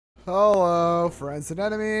Hello, friends and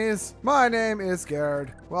enemies. My name is Garrett.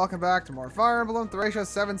 Welcome back to more Fire Emblem Thracia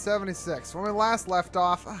 776. When we last left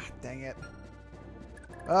off, dang it.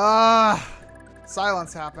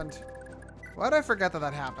 Silence happened. Why did I forget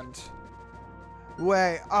that happened?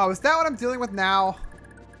 Wait, is that what I'm dealing with now?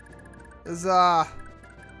 Let's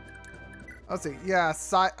see, yeah,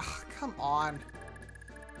 come on.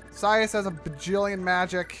 Sias has a bajillion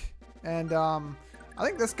magic, and, I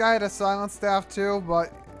think this guy had a silence staff too,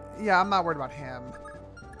 but yeah, I'm not worried about him.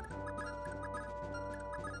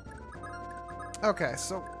 Okay,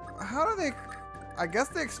 so how do they... I guess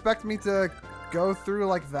they expect me to go through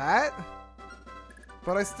like that?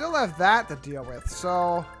 But I still have that to deal with,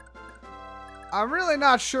 so... I'm really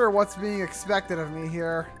not sure what's being expected of me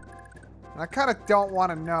here. And I kind of don't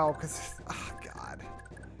want to know, because... Oh, God.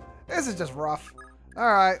 This is just rough.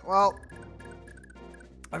 Alright, well...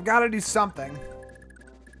 I've got to do something.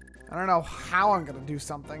 I don't know how I'm gonna do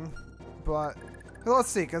something, but let's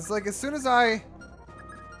see. Cause like as soon as I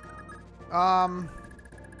can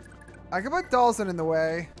put Dawson in the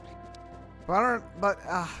way, but I don't. But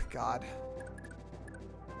God,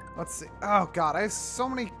 let's see. Oh God, I have so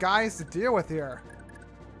many guys to deal with here.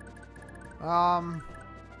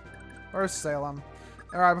 Where's Salem?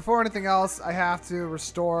 All right, before anything else, I have to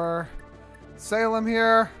restore Salem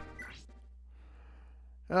here.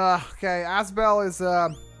 Okay, Asbel is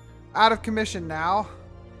out of commission now.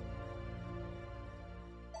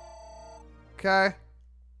 Okay.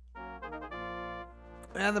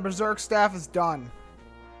 And the Berserk staff is done.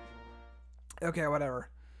 Okay, whatever.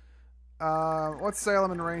 What's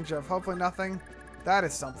Salem in range of? Hopefully nothing. That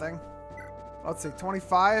is something. Let's see,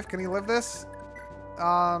 25. Can he live this?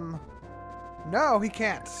 No, he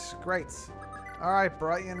can't. Great. Alright,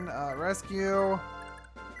 Brighton, rescue.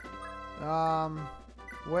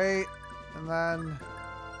 Wait, and then...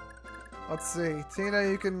 Let's see. Tina,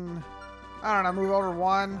 you can, I don't know, move over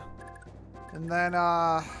one. And then,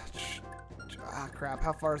 crap.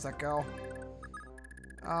 How far does that go?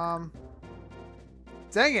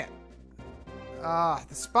 Dang it. The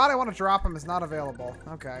spot I want to drop him is not available.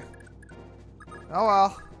 Okay.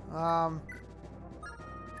 Oh, well.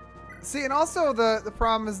 See, and also the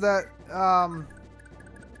problem is that,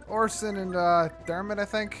 Orson and, Dermot, I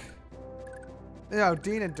think. No,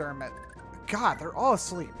 Dean and Dermot. God, they're all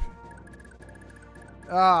asleep.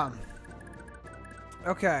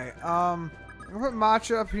 Okay, I'm gonna put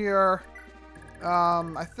Matcha up here.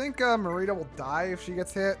 I think, Marita will die if she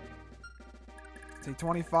gets hit. Let's see,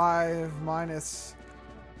 25 minus,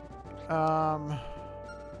 yeah,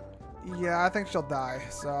 I think she'll die,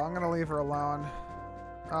 so I'm gonna leave her alone.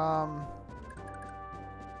 I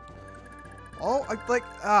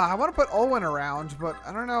want to put Olwen around, but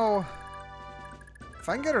I don't know if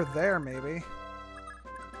I can get her there, maybe.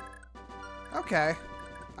 Okay.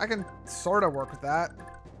 I can sort of work with that.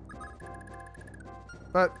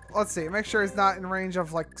 But, let's see. Make sure he's not in range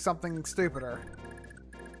of, like, something stupider.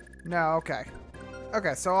 No, okay.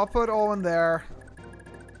 Okay, so I'll put Olin there.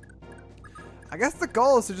 I guess the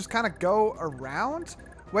goal is to just kind of go around?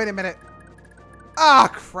 Wait a minute. Ah,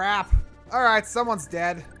 crap. Alright, someone's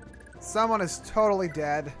dead. Someone is totally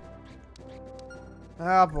dead.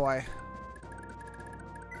 Oh, boy.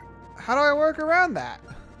 How do I work around that?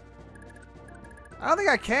 I don't think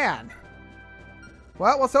I can.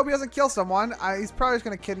 Well, let's hope he doesn't kill someone. He's probably just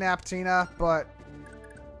going to kidnap Tina, but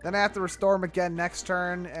then I have to restore him again next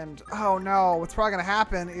turn. And, oh no, what's probably going to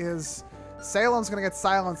happen is Salem's going to get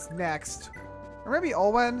silenced next. Or maybe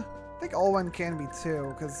Olwen. I think Olwen can be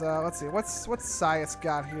too, because, let's see. What's Sias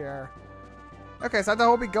got here? Okay, so I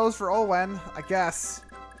hope he goes for Olwen, I guess.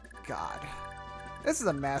 God. This is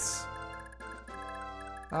a mess.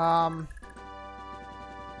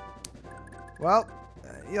 Well,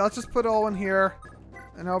 yeah, let's just put Olwen here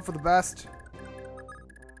and hope for the best.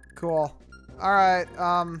 Cool. Alright,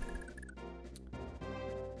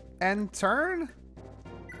 end turn?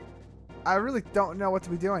 I really don't know what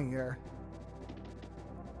to be doing here.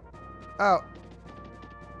 Oh.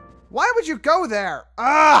 Why would you go there?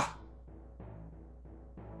 Ah!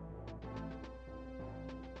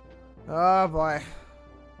 Oh boy.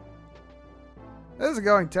 This is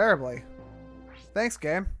going terribly. Thanks,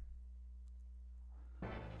 game.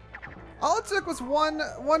 All it took was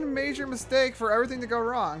one major mistake for everything to go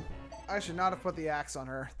wrong. I should not have put the axe on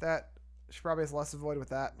her. She probably has less to avoid with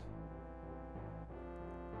that.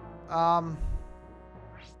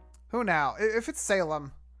 Who now? If it's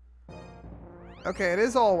Salem. Okay, it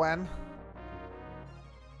is Olwen.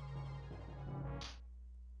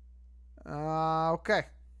 Okay.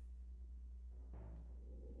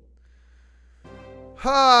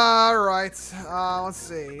 Alright, let's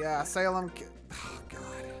see. Yeah, Salem... Oh,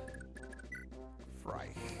 God.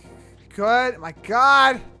 Right. Good. My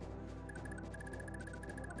God.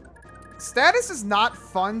 Status is not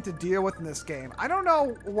fun to deal with in this game. I don't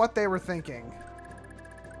know what they were thinking.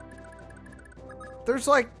 There's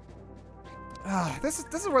like... this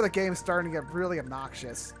is where the game's starting to get really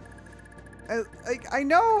obnoxious. I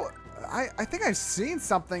know... I think I've seen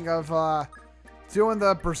something of doing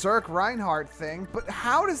the Berserk Reinhardt thing, but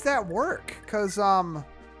how does that work? Because, well,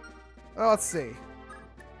 let's see.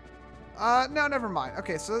 No, never mind.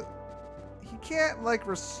 Okay, so he can't, like,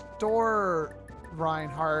 restore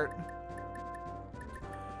Reinhardt.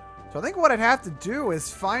 So I think what I'd have to do is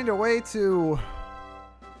find a way to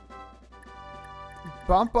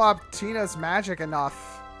bump up Tina's magic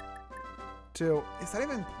enough to... Is that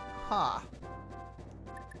even... Huh.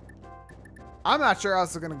 I'm not sure how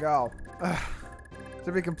this is going to go. Ugh.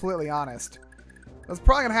 To be completely honest. What's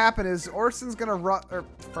probably going to happen is Orson's going to run... Or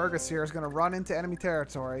Fergus here is going to run into enemy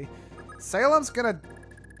territory. Salem's going to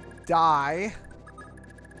die.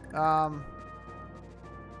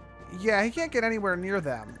 Yeah, he can't get anywhere near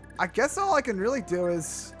them. I guess all I can really do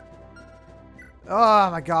is...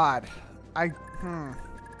 Oh my God.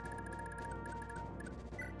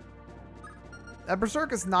 That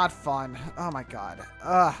Berserk is not fun. Oh my God.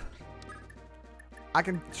 I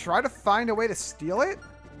can try to find a way to steal it.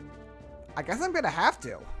 I guess I'm gonna have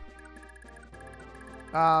to.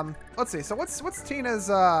 Let's see. So what's Tina's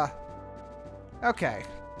okay.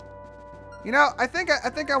 You know, I think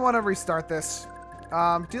I want to restart this.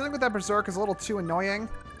 Dealing with that Berserk is a little too annoying.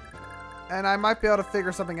 And I might be able to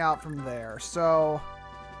figure something out from there. So,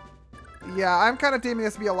 yeah, I'm kind of deeming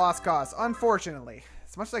this to be a lost cause, unfortunately.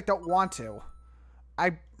 As much as I don't want to.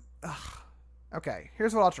 Okay,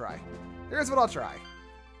 here's what I'll try.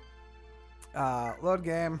 Load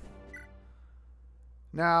game.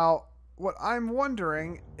 Now, what I'm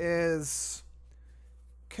wondering is...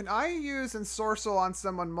 Can I use Ensorcel on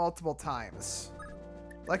someone multiple times?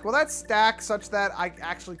 Like, will that stack such that I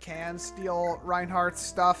actually can steal Reinhardt's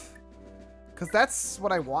stuff? Because that's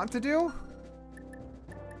what I want to do.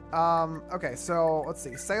 Okay, so let's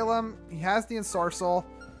see. Salem, he has the Ensorcel.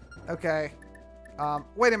 Okay.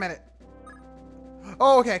 Wait a minute.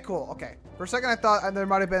 Oh, okay, cool. Okay. For a second, I thought there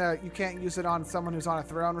might have been a you can't use it on someone who's on a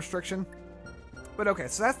throne restriction. But okay,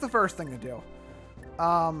 so that's the first thing to do.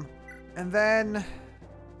 And then...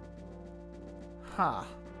 Huh.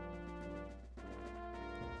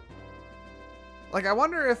 Like, I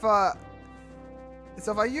wonder if, so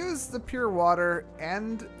if I use the pure water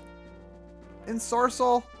and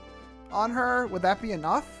Ensorcel on her, would that be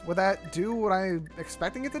enough? Would that do what I'm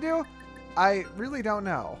expecting it to do? I really don't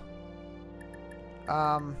know.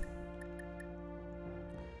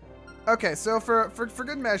 Okay, so for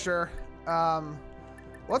good measure,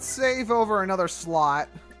 let's save over another slot.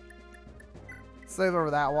 Save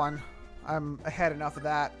over that one. I'm ahead enough of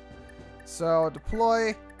that. So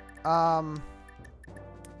deploy.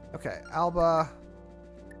 Okay, Alba.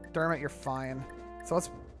 Dermot, you're fine. So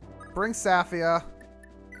let's bring Safia.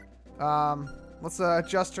 Let's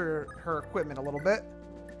adjust her equipment a little bit.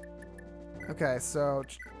 Okay, so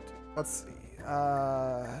let's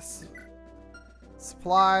see.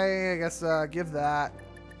 Supply, I guess, give that.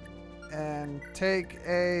 And take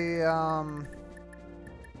a,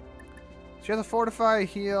 she has a Fortify,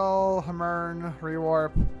 Heal, Hamern,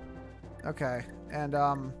 Rewarp. Okay, and,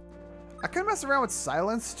 I could mess around with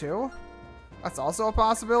Silence, too. That's also a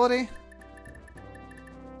possibility.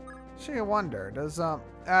 She wonder, does,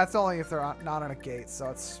 it's only if they're not on a gate,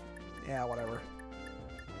 so it's, yeah, whatever.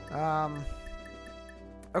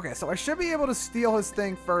 Okay, so I should be able to steal his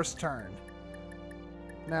thing first turn.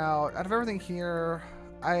 Now, out of everything here,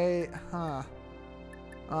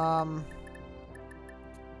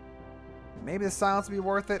 maybe the silence would be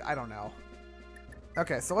worth it? I don't know.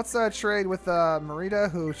 Okay, so let's trade with Marita,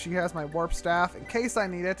 who she has my warp staff in case I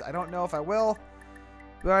need it. I don't know if I will,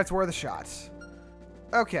 but it's worth a shot.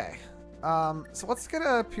 Okay, so let's get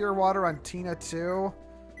a pure water on Tina too.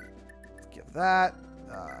 Let's give that.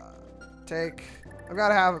 Take. I've got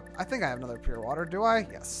to have. I think I have another pure water. Do I?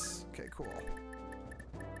 Yes. Okay, cool.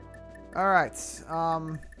 All right.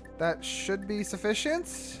 That should be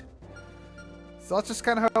sufficient. So let's just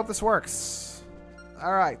kind of hope this works.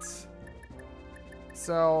 All right.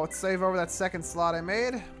 So let's save over that second slot I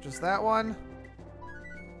made, which is that one.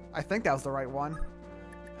 I think that was the right one.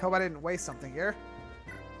 Hope I didn't waste something here.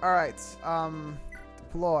 All right.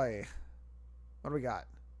 Deploy. What do we got?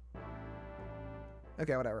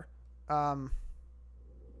 Okay, whatever. All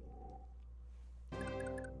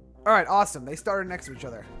right, awesome. They started next to each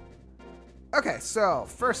other. Okay, so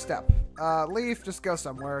first step. Leaf, just go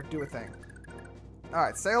somewhere, do a thing. All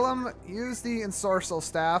right, Salem, use the Ensorcel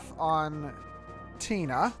staff on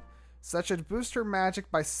Tina. So that should boost her magic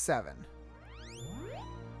by 7.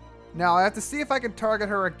 Now, I have to see if I can target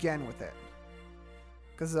her again with it.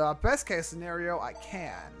 Because best case scenario, I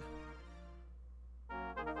can.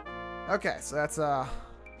 Okay, so that's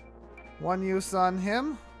 1 use on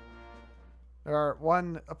him. Or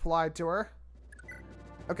 1 applied to her.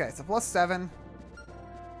 Okay, so plus 7.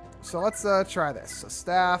 So let's try this. So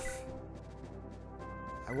staff.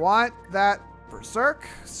 I want that berserk.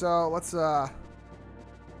 So let's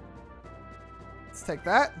take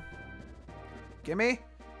that. Gimme.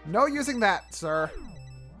 No using that, sir.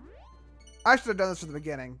 I should have done this from the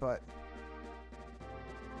beginning, but...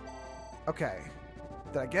 Okay.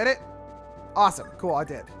 Did I get it? Awesome. Cool, I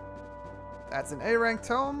did. That's an A-rank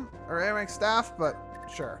tome, or A-rank staff, but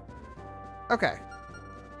sure. Okay.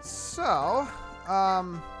 So,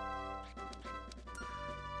 now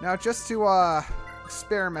just to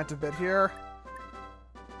experiment a bit here,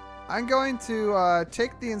 I'm going to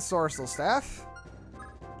take the ensorcel staff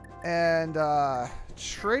and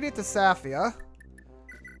trade it to Thracia.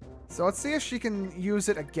 So let's see if she can use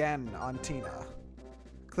it again on Tina.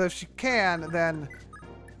 Because if she can, then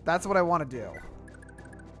that's what I want to do.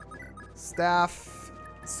 Staff,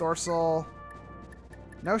 ensorcel.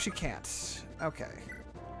 No, she can't. Okay.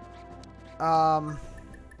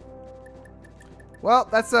 Well,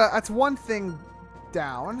 that's one thing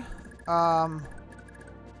down. Now,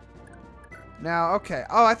 okay.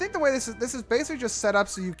 Oh, I think the way this is basically just set up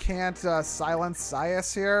so you can't silence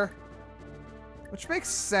Sias here, which makes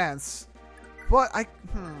sense. But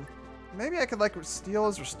maybe I could like steal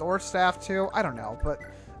his restore staff too. I don't know, but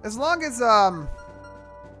as long as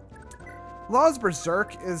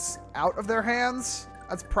Berserk is out of their hands,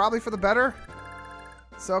 that's probably for the better.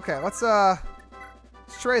 So okay, let's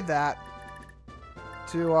trade that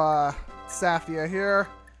to Thracia here.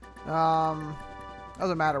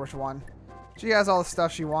 Doesn't matter which one. She has all the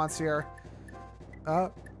stuff she wants here.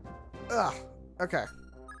 Okay.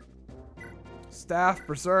 Staff,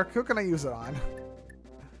 Berserk. Who can I use it on?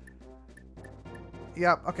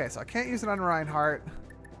 Yep. Okay, so I can't use it on Reinhardt,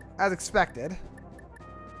 as expected.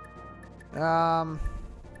 What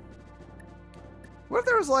if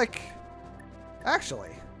there was like...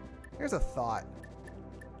 Actually, here's a thought.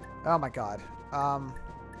 Oh my god.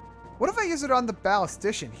 What if I use it on the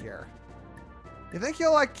ballistician here? You think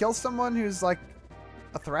he'll like kill someone who's like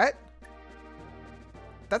a threat?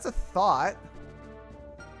 That's a thought.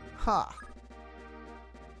 Huh.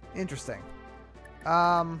 Interesting.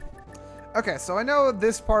 Okay, so I know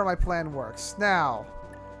this part of my plan works. Now,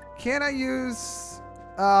 can I use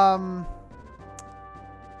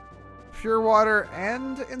Pure Water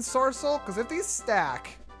and Ensorcel? Because if these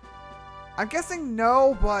stack, I'm guessing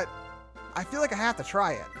no, but I feel like I have to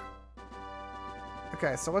try it.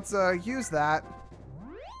 Okay, so let's use that.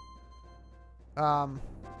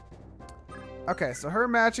 Okay, so her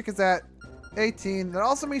magic is at 18. That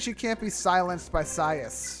also means she can't be silenced by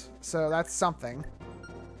Sias. So that's something.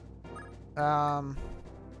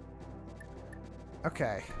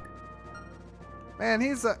 Okay. Man,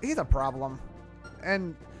 he's a problem.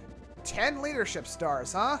 And 10 leadership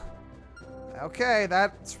stars, huh? Okay,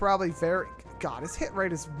 that's probably very... God, his hit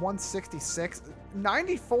rate is 166.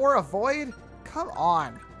 94 avoid? Come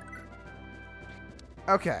on.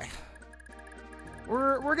 Okay.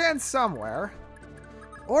 We're getting somewhere.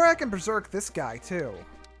 Or I can berserk this guy too.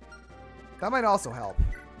 That might also help.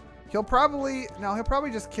 He'll probably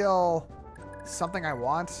just kill something I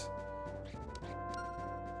want.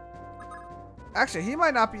 Actually, he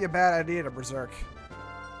might not be a bad idea to berserk.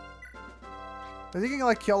 Because he can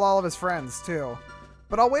like kill all of his friends too.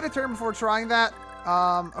 But I'll wait a turn before trying that.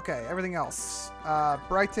 Okay, everything else.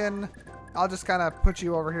 Brighton, I'll just kind of put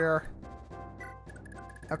you over here.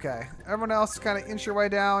 Okay, everyone else kind of inch your way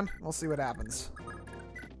down. We'll see what happens.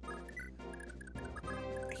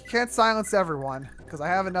 You can't silence everyone, because I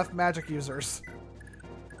have enough magic users.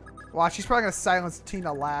 Watch, she's probably going to silence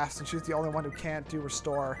Tina last, and she's the only one who can't do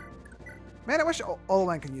restore. Man, I wish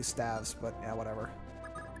Olwen can use staves, but yeah, whatever.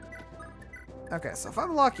 Okay, so if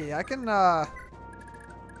I'm lucky, I can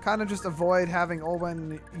kind of just avoid having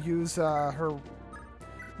Olwen use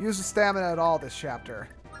use the stamina at all this chapter.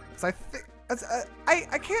 Because I think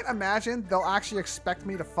I can't imagine they'll actually expect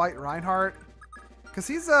me to fight Reinhardt, because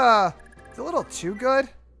he's a little too good.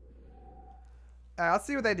 Alright, let's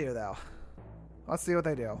see what they do though. Let's see what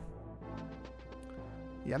they do.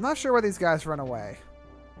 Yeah, I'm not sure why these guys run away.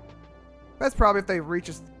 That's probably if they reach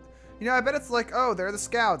us. You know, I bet it's like, oh, they're the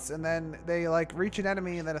scouts, and then they like reach an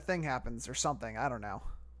enemy, and then a thing happens or something. I don't know.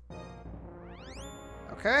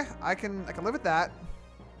 Okay, I can live with that.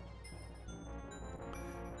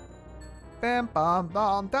 Bam bam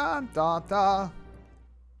bam da da da.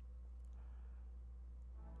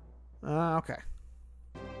 Okay.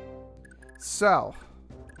 So,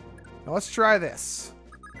 now let's try this.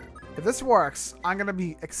 If this works, I'm going to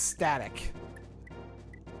be ecstatic.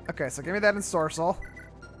 Okay, so give me that ensorcel.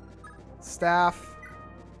 Staff.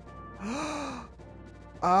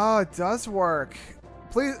 Oh, it does work.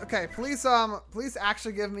 Please, okay, please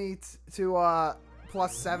actually give me to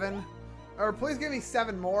 +7. Or please give me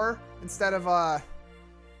 7 more instead of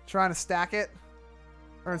trying to stack it.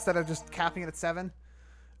 Or instead of just capping it at 7.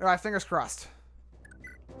 Alright, fingers crossed.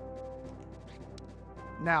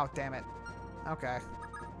 Now, damn it. Okay.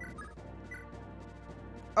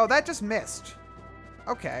 Oh, that just missed.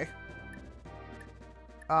 Okay.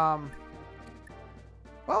 Well,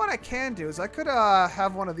 what I can do is I could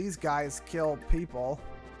have one of these guys kill people.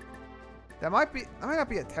 That might not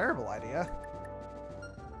be a terrible idea.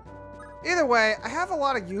 Either way, I have a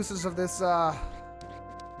lot of uses of this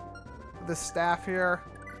this staff here.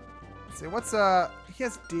 Let's see, what's he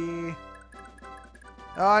has D.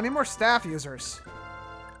 I need more staff users.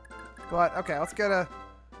 But okay, let's get a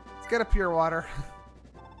pure water.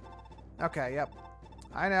 Okay, yep.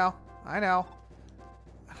 I know.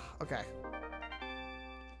 Okay.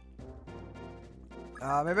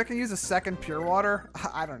 Maybe I can use a second pure water.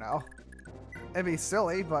 I don't know. It'd be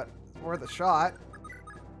silly, but worth a shot.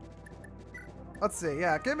 Let's see.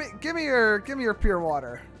 Yeah, give me your pure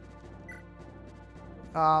water.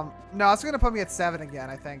 No, it's gonna put me at 7 again,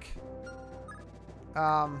 I think.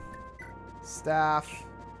 Staff.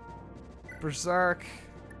 Berserk.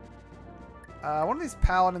 One of these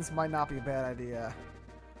paladins might not be a bad idea.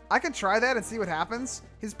 I can try that and see what happens.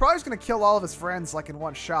 He's probably just gonna kill all of his friends like in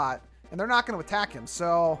one shot, and they're not gonna attack him,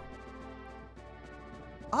 so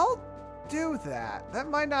I'll do that. That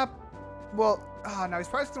might not. Well, oh no, he's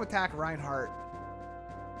probably just gonna attack Reinhardt.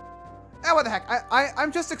 Eh, what the heck?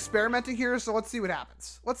 I'm just experimenting here, so let's see what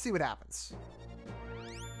happens. Let's see what happens.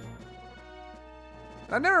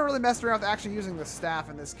 I've never really messed around with actually using the staff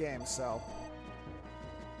in this game, so.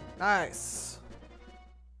 Nice.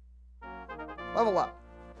 Level up.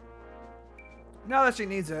 Now that she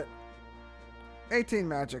needs it. 18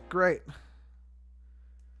 magic. Great.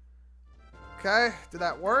 Okay, did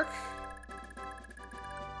that work?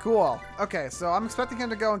 Cool. Okay, so I'm expecting him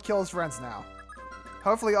to go and kill his friends now.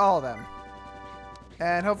 Hopefully all of them.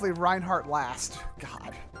 And hopefully Reinhardt last.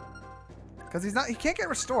 God. Because he can't get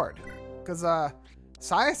restored. Because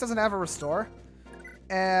Sias doesn't have a restore.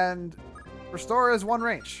 And restore is 1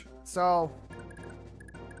 range. So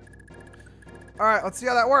alright, let's see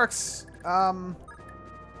how that works. I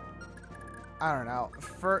don't know.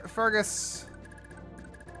 Fergus.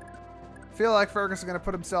 I feel like Fergus is going to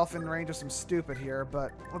put himself in range of some stupid here,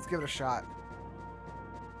 but let's give it a shot.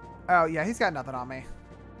 Oh, yeah, he's got nothing on me.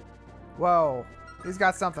 Whoa. He's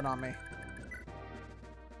got something on me.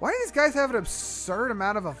 Why do these guys have an absurd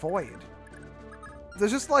amount of avoid? They're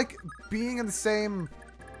just like being in the same...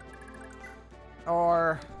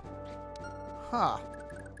 Or... Huh.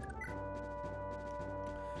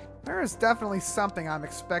 There is definitely something I'm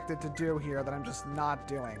expected to do here that I'm just not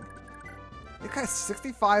doing. You guys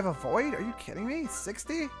 65 avoid? Are you kidding me?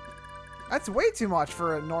 60? That's way too much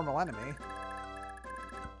for a normal enemy.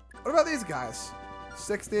 What about these guys?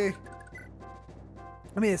 60.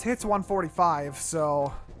 I mean, his hit's 145,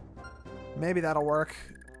 so maybe that'll work.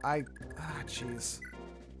 Jeez.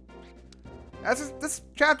 This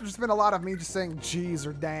chapter's just been a lot of me just saying jeez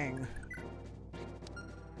or dang.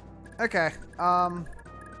 Okay,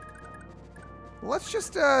 let's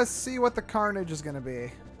just see what the carnage is gonna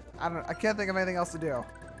be. I can't think of anything else to do.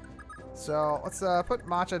 So let's put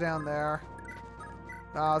Matcha down there.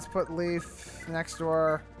 Let's put Leaf next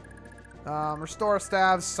door. Restore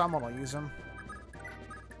stabs. Someone will use them.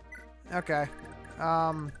 Okay.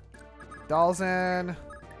 Dalzin.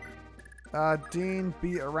 Dean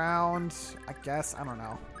beat around. I guess. I don't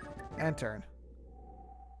know. End turn.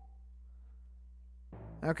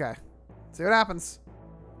 Okay. See what happens.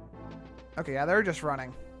 Okay, yeah, they're just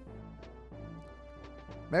running.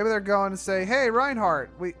 Maybe they're going to say, hey, Reinhardt,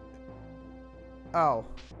 we... Oh.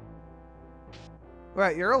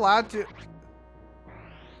 Wait, you're allowed to...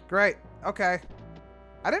 Great. Okay.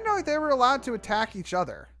 I didn't know they were allowed to attack each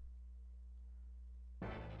other.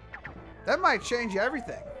 That might change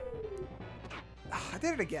everything. I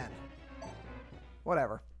did it again.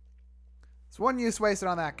 Whatever. It's 1 use wasted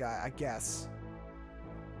on that guy, I guess.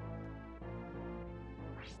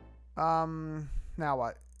 Now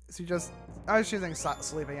what? Is he just... I was choosing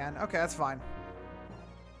sleep again. Okay, that's fine.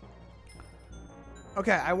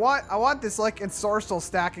 Okay, I want this, like, ensorcel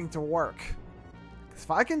stacking to work. If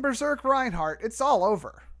I can berserk Reinhardt, it's all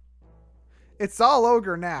over. It's all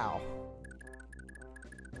ogre now.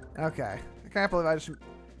 Okay. I can't believe I just...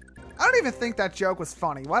 I don't even think that joke was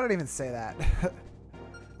funny. Why did I even say that?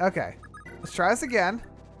 Okay. Let's try this again.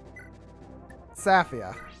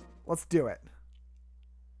 Thracia. Let's do it.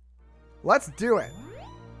 Let's do it.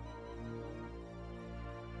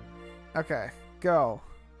 Okay. Go.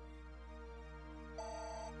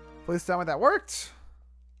 Please tell me that worked.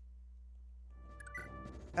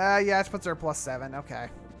 Yeah, it puts her +7. Okay.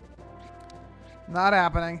 Not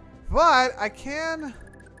happening. But I can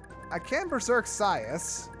Berserk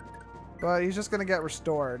Sias. But he's just gonna get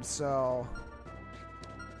restored, so...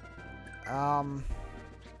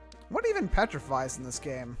 What even petrifies in this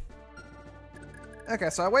game?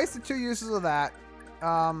 Okay, so I wasted 2 uses of that.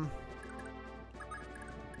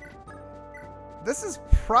 This is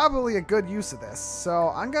probably a good use of this, so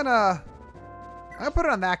I'm gonna put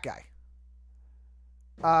it on that guy.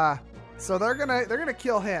 So they're gonna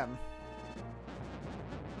kill him.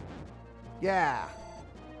 Yeah.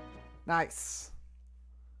 Nice.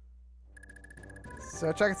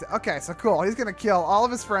 So check it out. Okay, so cool. He's gonna kill all of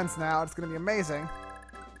his friends now. It's gonna be amazing.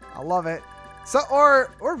 I love it. So or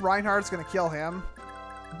Reinhardt's gonna kill him.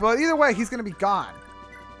 But either way, he's gonna be gone.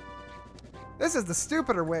 This is the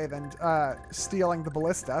stupider way than stealing the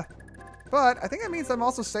ballista. But I think that means I'm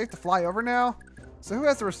also safe to fly over now. So who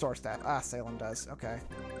has the restore staff? Ah, Salem does. Okay.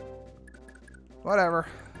 Whatever.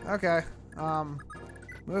 Okay.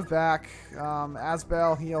 Move back.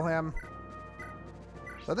 Asbel, heal him.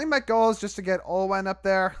 So I think my goal is just to get Olwen up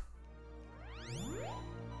there.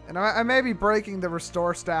 And I may be breaking the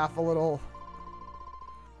restore staff a little.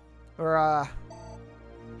 Or,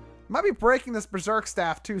 might be breaking this Berserk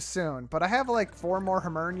staff too soon. But I have like 4 more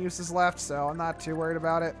Hamern uses left, so I'm not too worried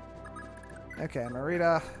about it. Okay,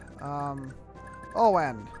 Marita.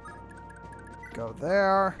 Olwen. Go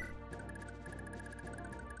there.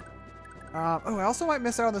 Oh, I also might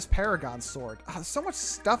miss out on this Paragon sword. Oh, there's so much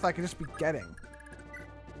stuff I could just be getting.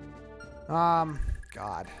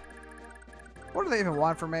 God. What do they even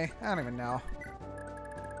want from me? I don't even know.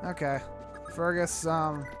 Okay. Fergus,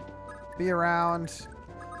 be around.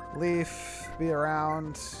 Leaf, be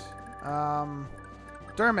around.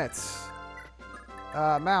 Dermot.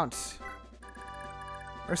 Mount.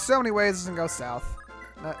 There's so many ways this can go south.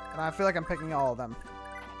 And I feel like I'm picking all of them.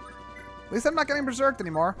 At least I'm not getting berserked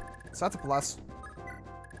anymore. So that's a plus.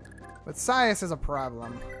 But Sias is a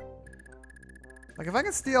problem. Like, if I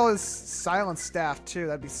can steal his silent staff, too,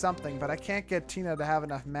 that'd be something. But I can't get Tina to have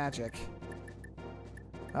enough magic.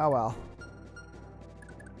 Oh, well.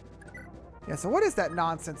 Yeah, so what is that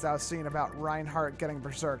nonsense I was seeing about Reinhardt getting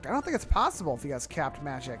berserked? I don't think it's possible if he has capped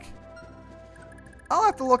magic. I'll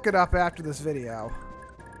have to look it up after this video.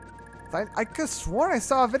 I could have sworn I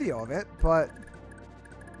saw a video of it, but...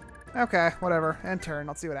 Okay, whatever. End turn.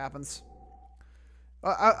 Let's see what happens.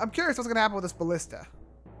 I'm curious what's going to happen with this ballista.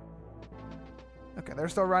 Okay, they're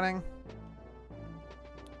still running.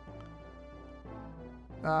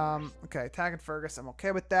 Okay, attacking Fergus. I'm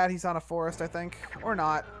okay with that. He's on a forest, I think. Or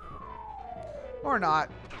not. Or not.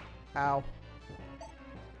 Ow.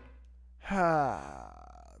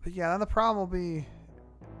 But yeah, then the problem will be...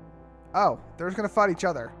 Oh, they're just going to fight each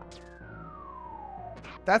other.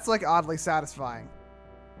 That's, like, oddly satisfying.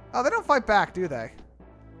 Oh, they don't fight back, do they?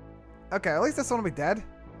 Okay, at least this one will be dead.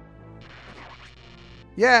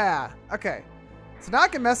 Yeah! Okay. So now I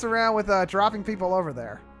can mess around with dropping people over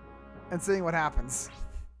there. And seeing what happens.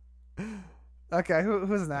 Okay,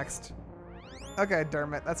 who's next? Okay,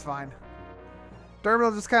 Dermot. That's fine. Dermot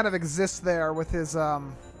will just kind of exist there with his, I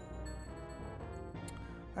don't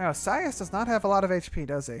know, Sias does not have a lot of HP,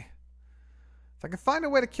 does he? If I can find a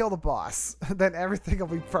way to kill the boss, then everything will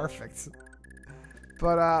be perfect.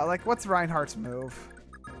 But, like, what's Reinhardt's move?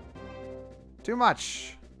 Too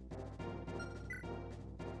much.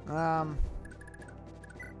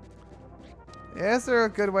 Is there a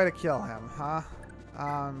good way to kill him, huh?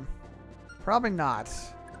 Probably not.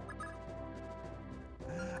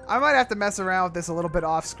 I might have to mess around with this a little bit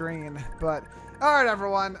off screen, but... Alright,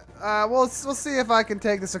 everyone. We'll see if I can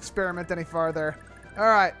take this experiment any farther.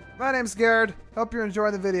 Alright, my name's Garrett. Hope you're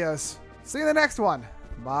enjoying the videos. See you in the next one.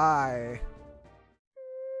 Bye.